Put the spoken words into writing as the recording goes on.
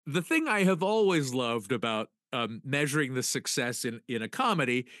The thing I have always loved about measuring the success in a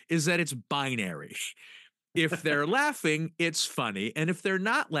comedy is that it's binary. If they're laughing, it's funny, and if they're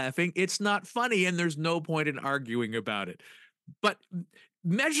not laughing, it's not funny, and there's no point in arguing about it. But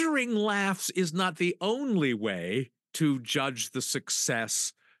measuring laughs is not the only way to judge the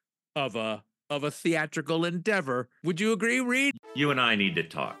success of a theatrical endeavor. Would you agree, Reed? You and I need to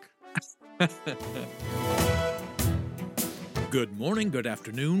talk. Good morning, good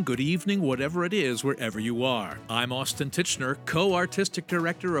afternoon, good evening, whatever it is, wherever you are. I'm Austin Tichenor, co-artistic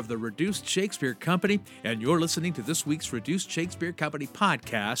director of the Reduced Shakespeare Company, and you're listening to this week's Reduced Shakespeare Company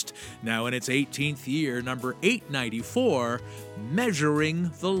podcast, now in its 18th year, number 894,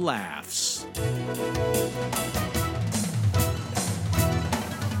 Measuring the Laughs.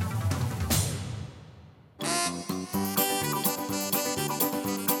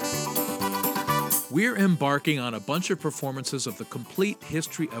 We're embarking on a bunch of performances of the complete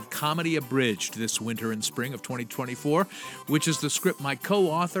history of comedy abridged this winter and spring of 2024, which is the script my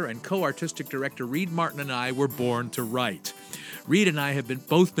co-author and co-artistic director Reed Martin and I were born to write. Reed and I have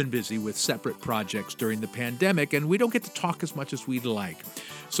both been busy with separate projects during the pandemic, and we don't get to talk as much as we'd like.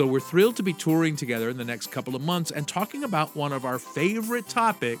 So we're thrilled to be touring together in the next couple of months and talking about one of our favorite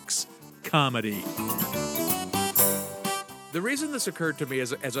topics, comedy. The reason this occurred to me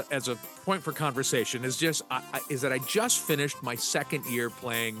as a point for conversation is that I just finished my second year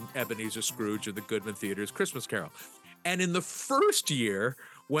playing Ebenezer Scrooge at the Goodman Theater's Christmas Carol. And in the first year,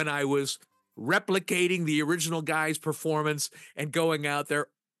 when I was replicating the original guy's performance and going out there,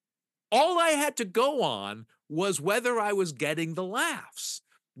 all I had to go on was whether I was getting the laughs.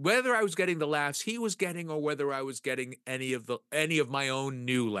 Whether I was getting the laughs he was getting or whether I was getting any of my own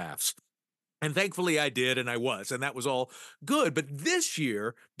new laughs. And thankfully I did, and I was, and that was all good. But this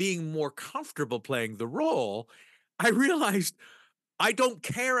year, being more comfortable playing the role, I realized I don't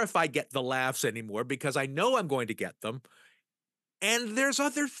care if I get the laughs anymore because I know I'm going to get them. And there's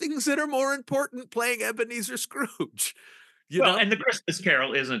other things that are more important playing Ebenezer Scrooge, you Well, know? and the Christmas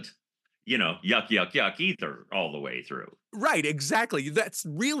Carol isn't, yuck, yuck, yuck either all the way through. Right, exactly. That's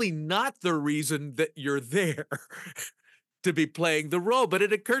really not the reason that you're there. To be playing the role, but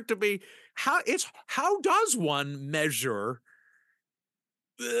it occurred to me how does one measure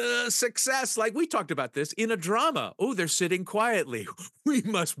success? Like we talked about this in a drama. Oh, they're sitting quietly. We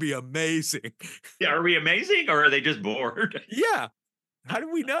must be amazing. Yeah, are we amazing or are they just bored? Yeah. How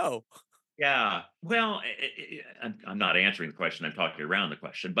do we know? Yeah. Well, I'm not answering the question. I'm talking around the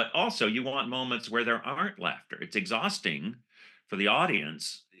question. But also, you want moments where there aren't laughter. It's exhausting for the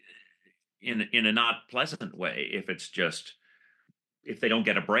audience in a not pleasant way if they don't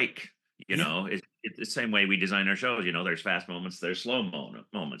get a break. Yeah. It's the same way we design our shows. There's fast moments, there's slow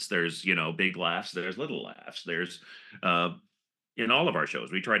moments, there's big laughs, there's little laughs. There's in all of our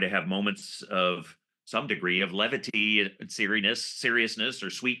shows, we try to have moments of some degree of levity and seriousness or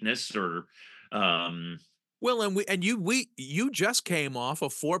sweetness or um Well, you just came off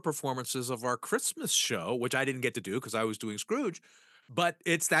of 4 performances of our Christmas show, which I didn't get to do because I was doing Scrooge. But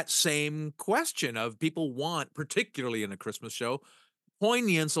it's that same question of people want, particularly in a Christmas show,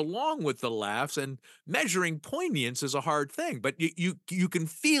 poignance along with the laughs, and measuring poignance is a hard thing, but you can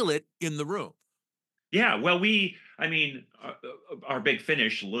feel it in the room. yeah, well, our big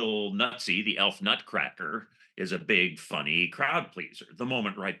finish, Little Nutsy, the elf nutcracker, is a big funny crowd pleaser. The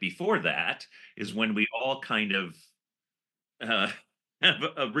moment right before that is when we all kind of uh, have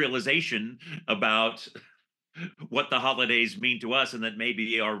a realization about what the holidays mean to us, and that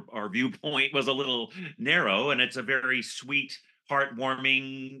maybe our viewpoint was a little narrow, and it's a very sweet,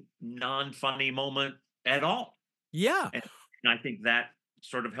 heartwarming, non-funny moment at all. Yeah. And I think that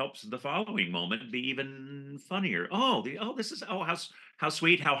sort of helps the following moment be even funnier. This is how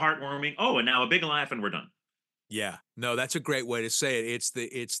sweet, how heartwarming. Oh, and now a big laugh and we're done. Yeah. No, that's a great way to say it.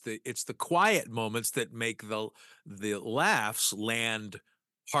 It's the quiet moments that make the laughs land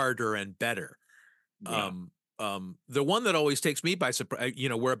harder and better. Yeah. The one that always takes me by surprise,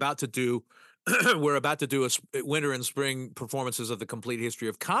 we're about to do we're about to do winter and spring performances of the complete history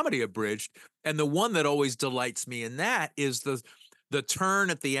of comedy abridged, and the one that always delights me in that is the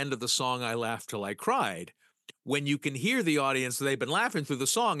turn at the end of the song I laughed till I cried, when you can hear the audience, they've been laughing through the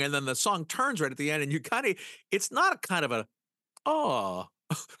song, and then the song turns right at the end, and it's not a kind of a oh,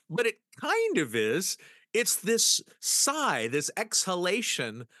 but it kind of is. It's this sigh, this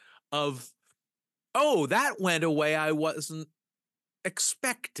exhalation of, oh, that went away I wasn't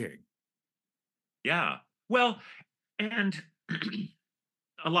expecting. Yeah. Well, and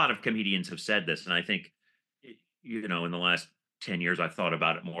a lot of comedians have said this, and I think, in the last 10 years, I've thought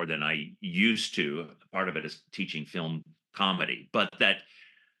about it more than I used to. Part of it is teaching film comedy, but that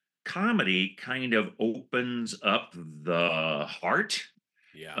comedy kind of opens up the heart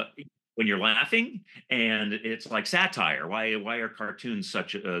Yeah. uh, when you're laughing, and it's like satire. Why are cartoons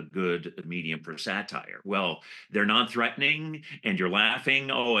such a good medium for satire? Well, they're non-threatening, and you're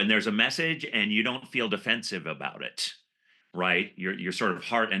laughing. Oh, and there's a message, and you don't feel defensive about it. Right, your sort of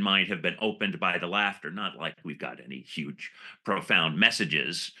heart and mind have been opened by the laughter. Not like we've got any huge, profound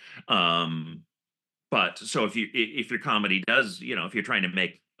messages, um, but so if your comedy does, if you're trying to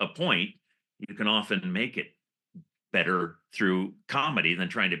make a point, you can often make it better through comedy than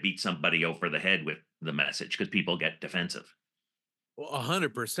trying to beat somebody over the head with the message because people get defensive. Well,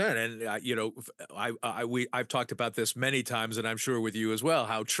 100%. And I've talked about this many times, and I'm sure with you as well,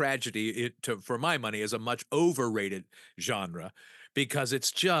 how tragedy for my money is a much overrated genre because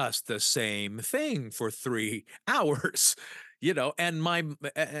it's just the same thing for 3 hours.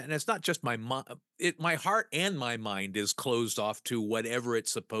 And it's not just my heart and my mind is closed off to whatever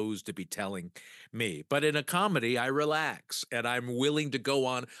it's supposed to be telling me. But in a comedy, I relax and I'm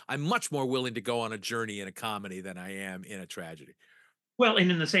much more willing to go on a journey in a comedy than I am in a tragedy. Well,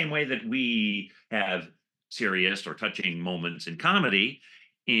 and in the same way that we have serious or touching moments in comedy,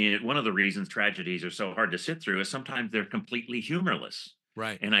 one of the reasons tragedies are so hard to sit through is sometimes they're completely humorless.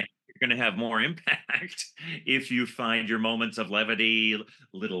 Right. And I think you're going to have more impact if you find your moments of levity,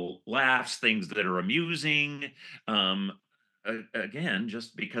 little laughs, things that are amusing. Um, Again,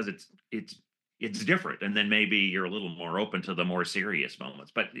 just because it's different, and then maybe you're a little more open to the more serious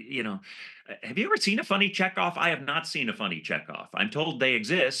moments. But have you ever seen a funny Chekhov? I have not seen a funny Chekhov. I'm told they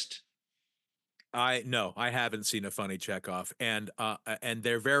exist. I No, I haven't seen a funny Chekhov, and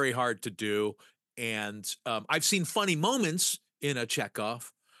they're very hard to do. And I've seen funny moments in a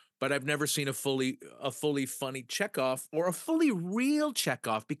Chekhov, but I've never seen a fully funny Chekhov or a fully real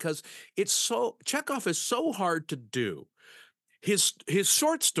Chekhov because Chekhov is so hard to do. His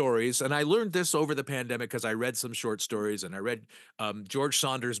short stories, and I learned this over the pandemic because I read some short stories, and I read George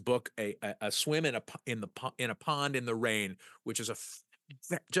Saunders' book, a swim in a pond in the rain, which is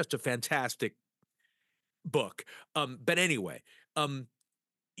just a fantastic book. But anyway, um,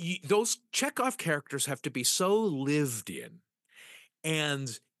 those Chekhov characters have to be so lived in,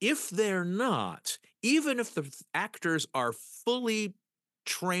 and if they're not, even if the actors are fully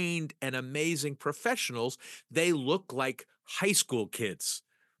trained and amazing professionals, they look like high school kids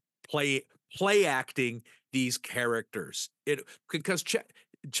play play acting these characters. It because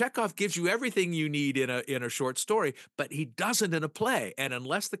Chekhov gives you everything you need in a short story, but he doesn't in a play. And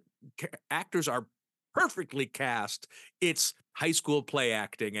unless the actors are perfectly cast, it's high school play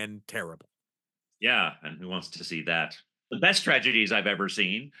acting and terrible. Yeah, and who wants to see that? The best tragedies I've ever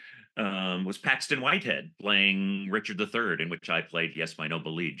seen was Paxton Whitehead playing Richard III, in which I played Yes, My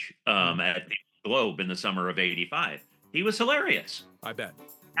Noble Liege, Mm, at the Globe in the summer of '85. He was hilarious. I bet.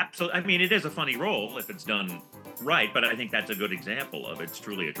 Absolutely. I mean, it is a funny role if it's done right, but I think that's a good example of it's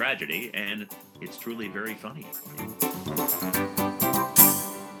truly a tragedy and it's truly very funny.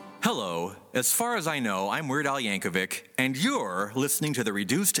 Hello. As far as I know, I'm Weird Al Yankovic, and you're listening to the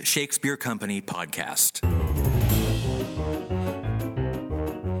Reduced Shakespeare Company podcast.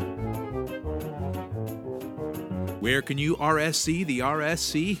 Where can you RSC the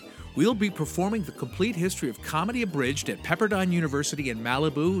RSC? We'll be performing the complete history of comedy abridged at Pepperdine University in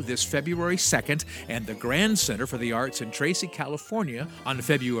Malibu this February 2nd and the Grand Center for the Arts in Tracy, California on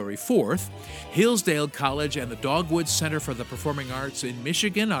February 4th, Hillsdale College and the Dogwood Center for the Performing Arts in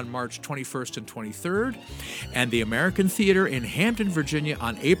Michigan on March 21st and 23rd, and the American Theater in Hampton, Virginia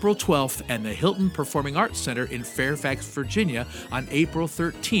on April 12th and the Hilton Performing Arts Center in Fairfax, Virginia on April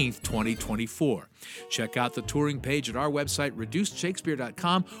 13th, 2024. Check out the touring page at our website,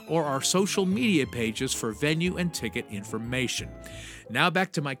 reducedshakespeare.com, or our social media pages for venue and ticket information. Now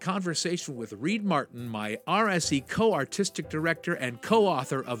back to my conversation with Reed Martin, my RSE co-artistic director and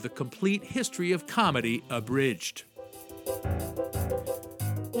co-author of The Complete History of Comedy Abridged.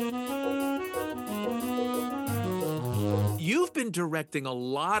 You've been directing a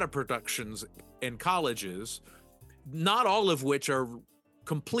lot of productions in colleges, not all of which are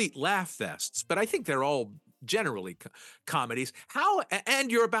complete laugh fests, but I think they're all generally comedies.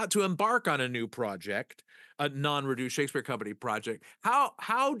 And you're about to embark on a new project, a non-Reduced Shakespeare Company project.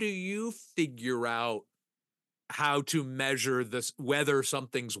 How do you figure out how to measure this, whether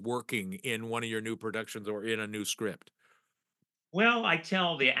something's working in one of your new productions or in a new script? Well, I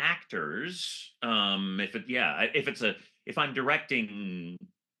tell the actors, if I'm directing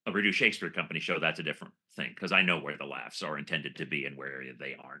a Reduced Shakespeare Company show, that's a different thing because I know where the laughs are intended to be and where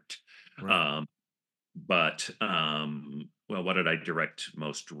they aren't. Right. Um, But well, what did I direct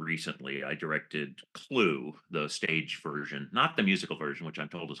most recently? I directed Clue, the stage version, not the musical version, which I'm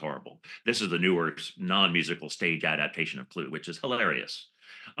told is horrible. This is the newer non-musical stage adaptation of Clue, which is hilarious.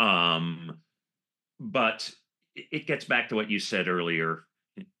 Um, but it gets back to what you said earlier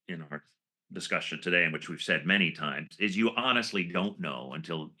in our discussion today, in which we've said many times, is you honestly don't know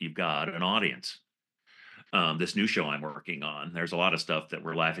until you've got an audience. This new show I'm working on, there's a lot of stuff that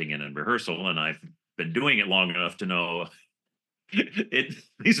we're laughing in rehearsal, and I've been doing it long enough to know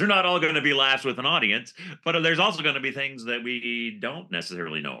these are not all going to be laughs with an audience, but there's also going to be things that we don't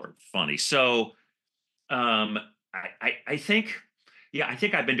necessarily know are funny. So um, I think, yeah, I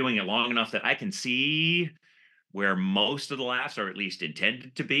think I've been doing it long enough that I can see where most of the laughs are at least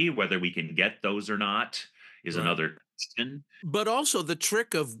intended to be. Whether we can get those or not is Right. another question. But also the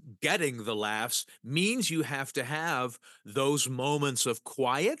trick of getting the laughs means you have to have those moments of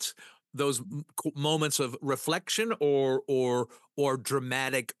quiet, those moments of reflection or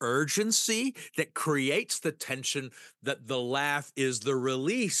dramatic urgency that creates the tension that the laugh is the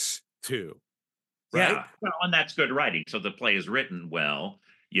release to, right? Yeah, well, and that's good writing. So the play is written well,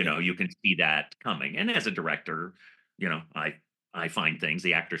 Yeah. you can see that coming. And as a director, I find things,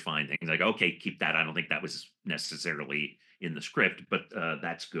 the actors find things like, okay, keep that. I don't think that was necessarily in the script, but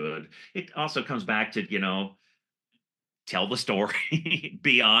that's good. It also comes back to, tell the story,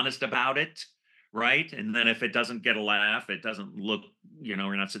 be honest about it, right? And then if it doesn't get a laugh, it doesn't look,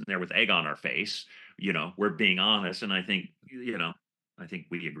 we're not sitting there with egg on our face, we're being honest. And I think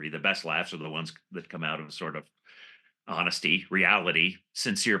we agree the best laughs are the ones that come out of sort of honesty, reality,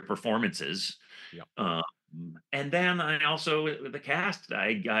 sincere performances. Yeah. Um, and then I also with the cast,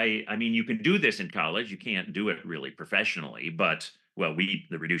 I mean, you can do this in college. You can't do it really professionally, but well,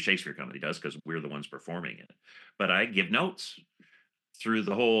 the Reduced Shakespeare Company does because we're the ones performing it. But I give notes through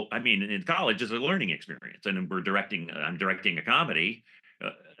the whole. I mean, in college is a learning experience, and I'm directing a comedy.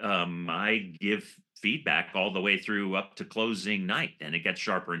 I give feedback all the way through up to closing night, and it gets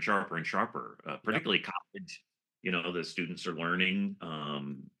sharper and sharper and sharper. Yep. Particularly college, the students are learning.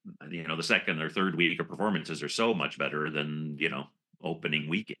 The second or third week of performances are so much better than opening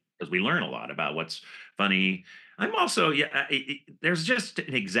weekend because we learn a lot about what's funny. I'm also there's just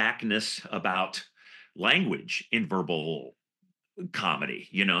an exactness about language in verbal comedy,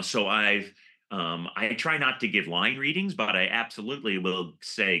 so I try not to give line readings, but I absolutely will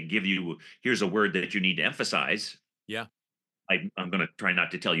give you, here's a word that you need to emphasize. Yeah. I'm going to try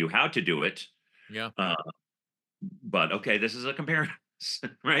not to tell you how to do it. Yeah. Uh, but okay, this is a comparison,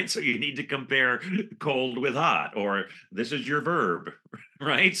 right? So you need to compare cold with hot, or this is your verb,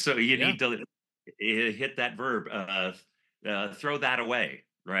 right? So you Yeah. need to hit that verb, throw that away,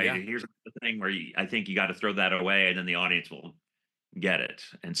 right? Yeah. Here's the thing where I think you got to throw that away, and then the audience will get it.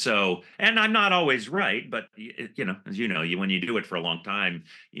 And so, and I'm not always right, but as when you do it for a long time,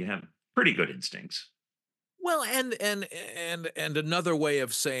 you have pretty good instincts. Well, and another way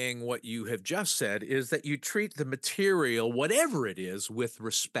of saying what you have just said is that you treat the material, whatever it is, with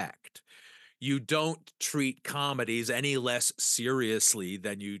respect. You don't treat comedies any less seriously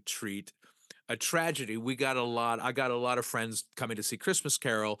than you treat a tragedy. I got a lot of friends coming to see Christmas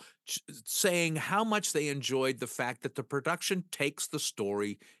Carol saying how much they enjoyed the fact that the production takes the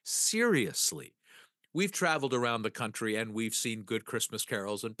story seriously. We've traveled around the country and we've seen good Christmas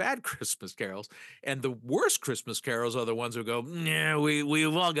carols and bad Christmas carols. And the worst Christmas carols are the ones who go, yeah,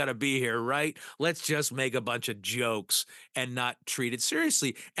 we've all got to be here, right? Let's just make a bunch of jokes and not treat it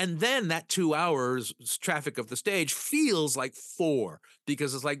seriously. And then that 2 hours traffic of the stage feels like 4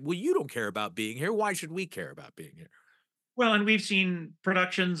 because it's like, well, you don't care about being here. Why should we care about being here? Well, and we've seen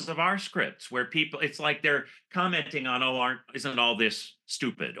productions of our scripts where it's like they're commenting on, oh, isn't all this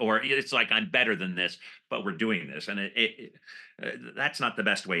stupid? Or it's like, I'm better than this, but we're doing this. And that's not the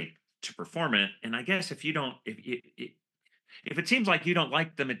best way to perform it. And I guess if you don't, if it seems like you don't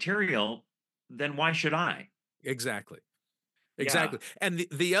like the material, then why should I? Exactly. Yeah. Exactly. And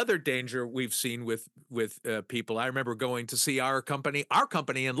the other danger we've seen with people, I remember going to see our company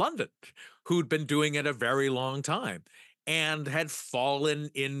in London, who'd been doing it a very long time and had fallen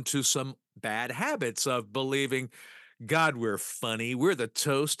into some bad habits of believing, God, we're funny. We're the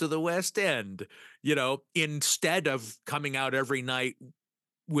toast of the West End. Instead of coming out every night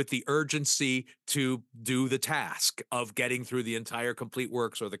with the urgency to do the task of getting through the entire complete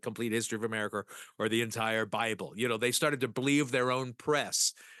works or the complete history of America or the entire Bible. They started to believe their own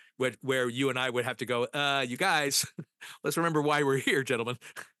press, where you and I would have to go, you guys, let's remember why we're here, gentlemen.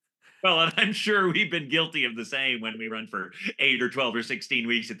 Well, and I'm sure we've been guilty of the same when we run for 8 or 12 or 16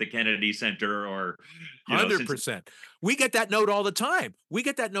 weeks at the Kennedy Center or, 100%. We get that note all the time. We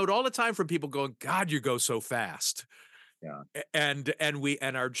get that note all the time from people going, God, you go so fast. Yeah. And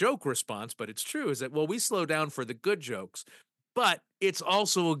our joke response, but it's true, is that, well, we slow down for the good jokes, but it's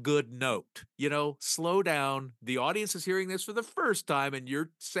also a good note. Slow down. The audience is hearing this for the first time, and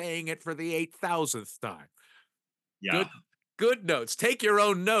you're saying it for the 8,000th time. Yeah. Good notes. Take your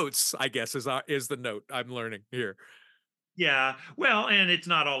own notes, I guess, is the note I'm learning here. Yeah. Well, and it's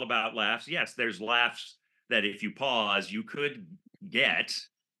not all about laughs. Yes, there's laughs that if you pause, you could get,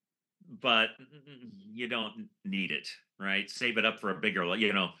 but you don't need it, right? Save it up for a bigger,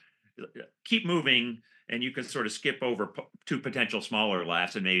 keep moving, and you can sort of skip over two potential smaller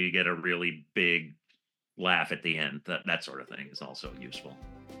laughs and maybe get a really big laugh at the end. That sort of thing is also useful.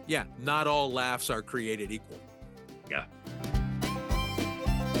 Yeah, not all laughs are created equal. Yeah.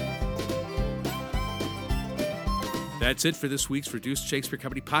 That's it for this week's Reduced Shakespeare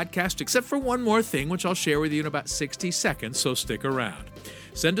Company podcast, except for one more thing, which I'll share with you in about 60 seconds, so stick around.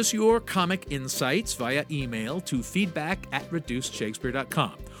 Send us your comic insights via email to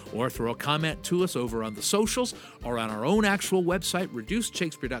feedback@reducedshakespeare.com, or throw a comment to us over on the socials or on our own actual website,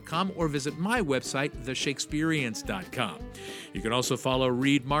 reducedshakespeare.com, or visit my website, theshakespeareans.com. You can also follow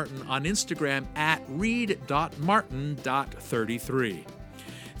Reed Martin on Instagram at reed.martin.33.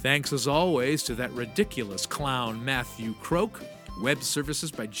 Thanks, as always, to that ridiculous clown Matthew Croak. Web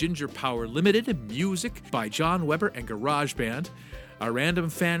services by Ginger Power Limited. Music by John Weber and GarageBand. Our random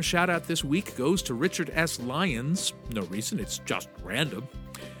fan shout-out this week goes to Richard S. Lyons. No reason, it's just random.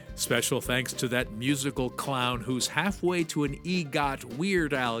 Special thanks to that musical clown who's halfway to an EGOT,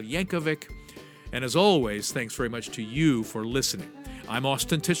 Weird Al Yankovic. And as always, thanks very much to you for listening. I'm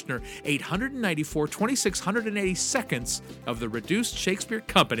Austin Tichenor, 894 2,680 seconds of the Reduced Shakespeare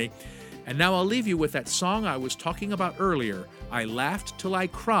Company. And now I'll leave you with that song I was talking about earlier, I Laughed Till I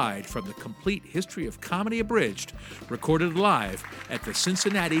Cried, from the Complete History of Comedy Abridged, recorded live at the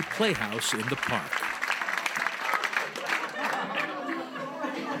Cincinnati Playhouse in the Park.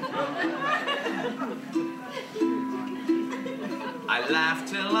 I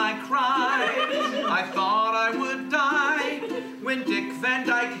laughed till I cried, I thought I would die, when Dick Van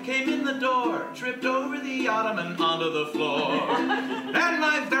Dyke came in the door, tripped over the ottoman onto the floor. And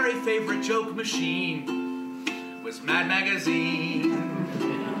my very favorite joke machine was Mad Magazine.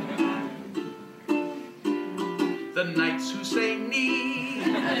 The knights who say knee,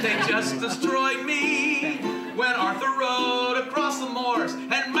 they just destroyed me. When Arthur rode across the moors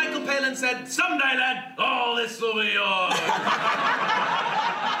and Michael Palin said, someday, lad, all this will be yours.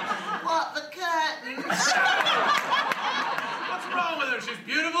 What the curtains? What's wrong with her? She's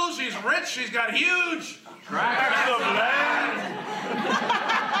beautiful, she's rich, she's got huge tracts of land.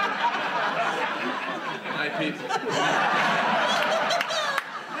 Night, people.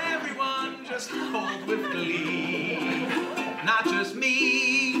 Everyone just hold with glee, not just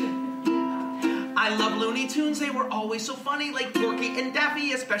me. I love Looney Tunes, they were always so funny, like Porky and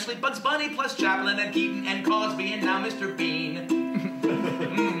Daffy, especially Bugs Bunny, plus Chaplin and Keaton and Cosby and now Mr. Bean.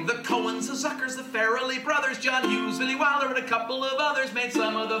 The Coens, the Zuckers, the Farrelly brothers, John Hughes, Billy Wilder, and a couple of others made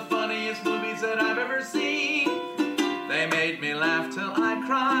some of the funniest movies that I've ever seen. They made me laugh till I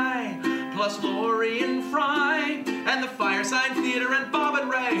cry, plus Laurie and Fry, and the Fireside Theater and Bob and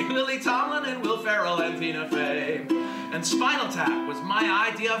Ray, Lily Tomlin and Will Ferrell and Tina Fey. And Spinal Tap was my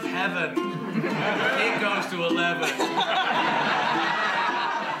idea of heaven. It goes to 11.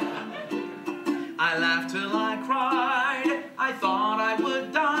 I laughed till I cried, I thought I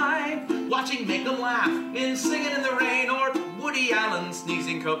would die, watching Make 'Em Laugh in Singing in the Rain or Woody Allen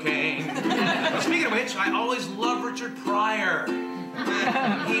sneezing cocaine. Speaking of which, I always loved Richard Pryor.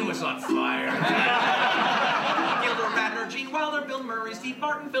 He was on fire. Gilda Radner, Gene Wilder, Bill Murray, Steve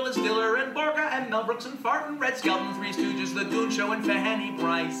Martin, Phyllis Diller, and Borga, and Mel Brooks and Farton, Red Skelton, Three Stooges, The Goon Show, and Fanny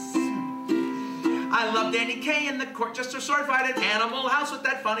Bryce. I love Danny Kaye in the court jester sword fight at Animal House with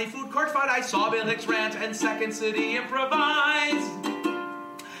that funny food court fight. I saw Bill Hicks rant and Second City improvise.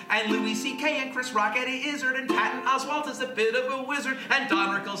 And Louis C.K. and Chris Rock, Eddie Izzard, and Patton Oswalt is a bit of a wizard. And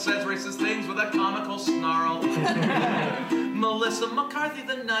Don Rickles says racist things with a comical snarl. Melissa McCarthy,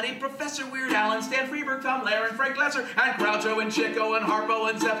 the nutty professor, Weird Al and Stan Freberg, Tom Lehrer and Frank Lesser, and Groucho and Chico and Harpo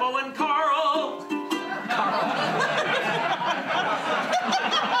and Zeppo and Carl.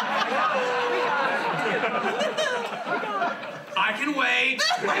 I can wait.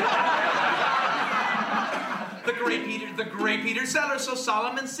 The great Peter Sellers, so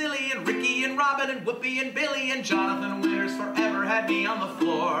solemn and silly, and Ricky and Robin and Whoopi and Billy and Jonathan Winters forever had me on the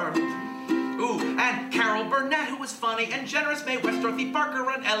floor. Ooh, and Carol Burnett, who was funny and generous, Mae West, Dorothy Parker,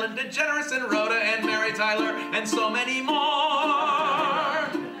 and Ellen DeGeneres, and Rhoda, and Mary Tyler, and so many more.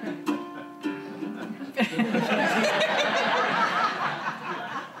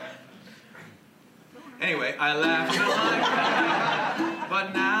 Anyway, I laughed till I cried,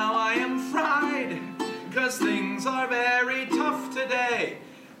 but now I am fried, 'cause things are very tough today.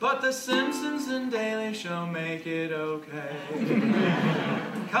 But The Simpsons and Daily Show make it okay.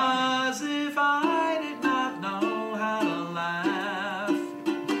 'Cause if I did not know how to laugh,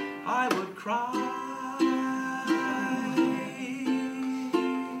 I would cry.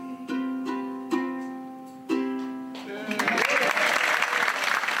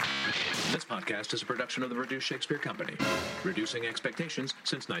 This podcast is a production of the Reduced Shakespeare Company, reducing expectations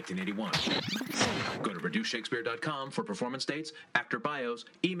since 1981. Go to reducedshakespeare.com for performance dates, actor bios,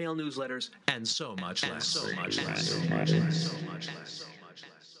 email newsletters, and so much less.